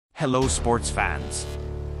Hello sports fans.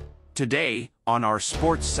 Today, on our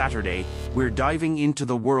Sports Saturday, we're diving into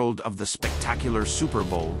the world of the spectacular Super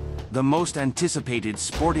Bowl, the most anticipated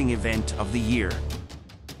sporting event of the year.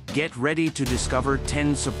 Get ready to discover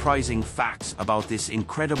 10 surprising facts about this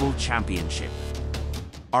incredible championship.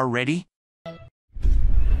 Are ready?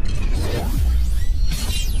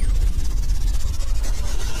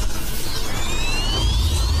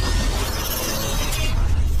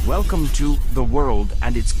 Welcome to The World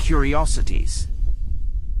and Its Curiosities.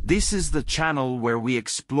 This is the channel where we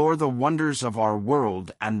explore the wonders of our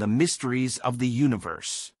world and the mysteries of the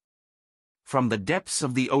universe. From the depths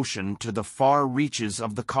of the ocean to the far reaches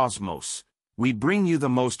of the cosmos, we bring you the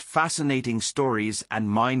most fascinating stories and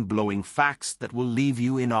mind-blowing facts that will leave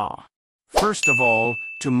you in awe. First of all,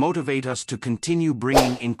 to motivate us to continue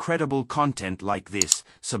bringing incredible content like this,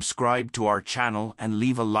 subscribe to our channel and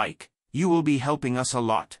leave a like. You will be helping us a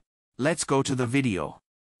lot. Let's go to the video.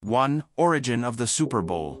 1. Origin of the Super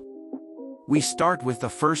Bowl. We start with the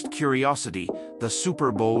first curiosity. The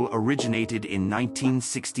Super Bowl originated in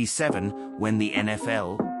 1967 when the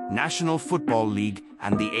NFL, National Football League,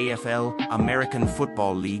 and the AFL, American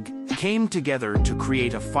Football League, came together to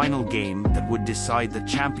create a final game that would decide the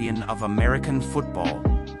champion of American football.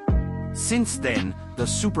 Since then, the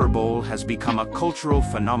Super Bowl has become a cultural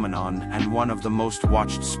phenomenon and one of the most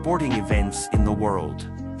watched sporting events in the world.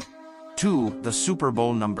 2. The Super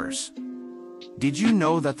Bowl numbers. Did you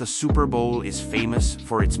know that the Super Bowl is famous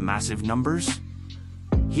for its massive numbers?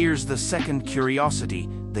 Here's the second curiosity.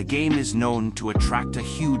 The game is known to attract a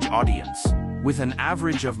huge audience, with an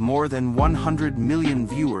average of more than 100 million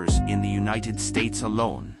viewers in the United States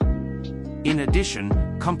alone. In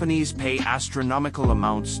addition, companies pay astronomical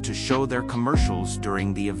amounts to show their commercials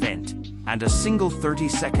during the event, and a single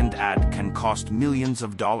 30-second ad can cost millions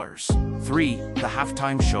of dollars. 3. The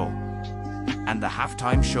halftime show. And the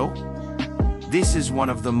halftime show? This is one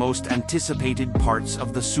of the most anticipated parts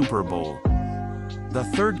of the Super Bowl. The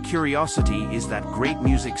third curiosity is that great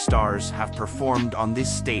music stars have performed on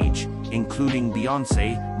this stage, including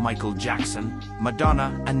Beyoncé, Michael Jackson,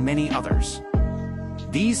 Madonna, and many others.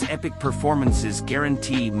 These epic performances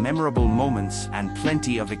guarantee memorable moments and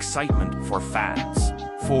plenty of excitement for fans.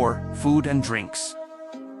 4. Food and drinks.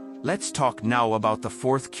 Let's talk now about the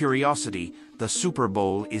fourth curiosity. The Super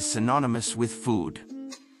Bowl is synonymous with food.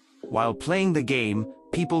 While playing the game,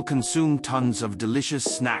 people consume tons of delicious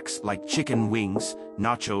snacks like chicken wings,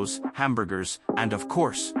 nachos, hamburgers, and of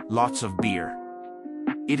course, lots of beer.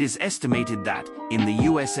 It is estimated that, in the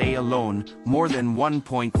USA alone, more than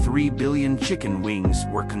 1.3 billion chicken wings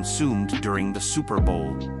were consumed during the Super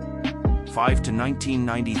Bowl. 5. To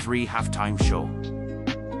 1993 halftime show.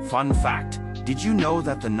 Fun fact, did you know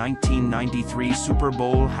that the 1993 Super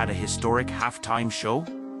Bowl had a historic halftime show?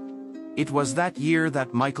 It was that year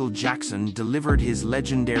that Michael Jackson delivered his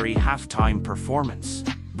legendary halftime performance,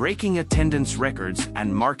 breaking attendance records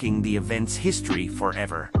and marking the event's history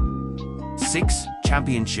forever. 6.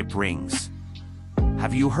 Championship rings.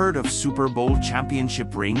 Have you heard of Super Bowl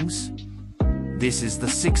championship rings? This is the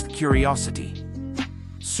sixth curiosity.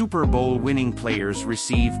 Super Bowl winning players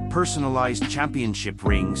receive personalized championship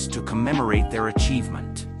rings to commemorate their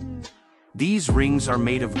achievement. These rings are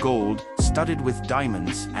made of gold, studded with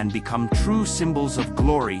diamonds, and become true symbols of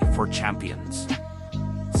glory for champions.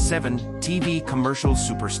 7. TV commercial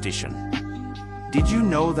superstition. Did you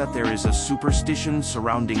know that there is a superstition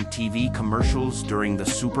surrounding TV commercials during the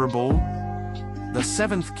Super Bowl? The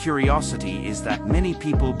seventh curiosity is that many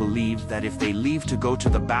people believe that if they leave to go to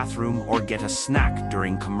the bathroom or get a snack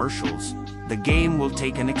during commercials, the game will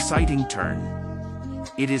take an exciting turn.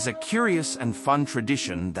 It is a curious and fun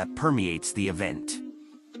tradition that permeates the event.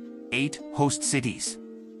 8. Host cities.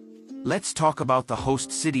 Let's talk about the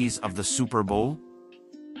host cities of the Super Bowl.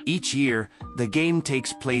 Each year, the game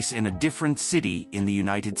takes place in a different city in the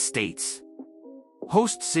United States.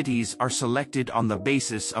 Host cities are selected on the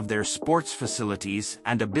basis of their sports facilities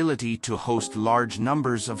and ability to host large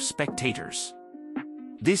numbers of spectators.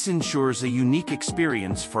 This ensures a unique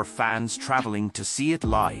experience for fans traveling to see it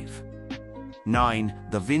live. 9.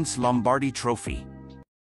 The Vince Lombardi Trophy.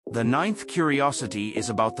 The ninth curiosity is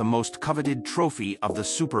about the most coveted trophy of the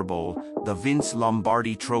Super Bowl, the Vince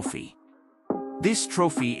Lombardi Trophy. This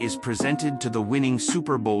trophy is presented to the winning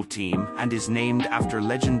Super Bowl team and is named after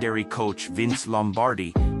legendary coach Vince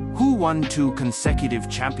Lombardi, who won 2 consecutive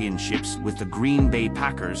championships with the Green Bay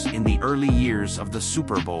Packers in the early years of the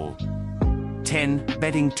Super Bowl. 10.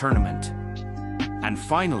 Betting tournament. And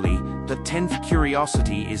finally, the 10th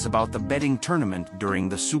curiosity is about the betting tournament during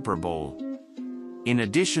the Super Bowl. In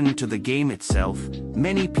addition to the game itself,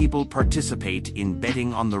 many people participate in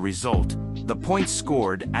betting on the result, the points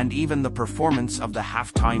scored, and even the performance of the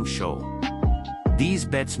halftime show. These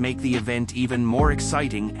bets make the event even more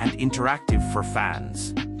exciting and interactive for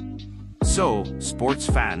fans. So, sports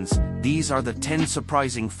fans, these are the 10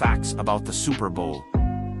 surprising facts about the Super Bowl.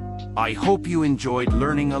 I hope you enjoyed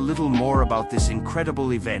learning a little more about this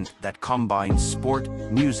incredible event that combines sport,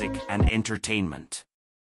 music, and entertainment.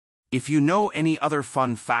 If you know any other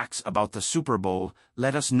fun facts about the Super Bowl,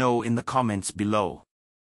 let us know in the comments below.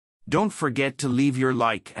 Don't forget to leave your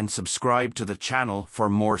like and subscribe to the channel for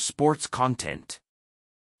more sports content.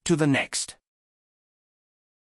 To the next.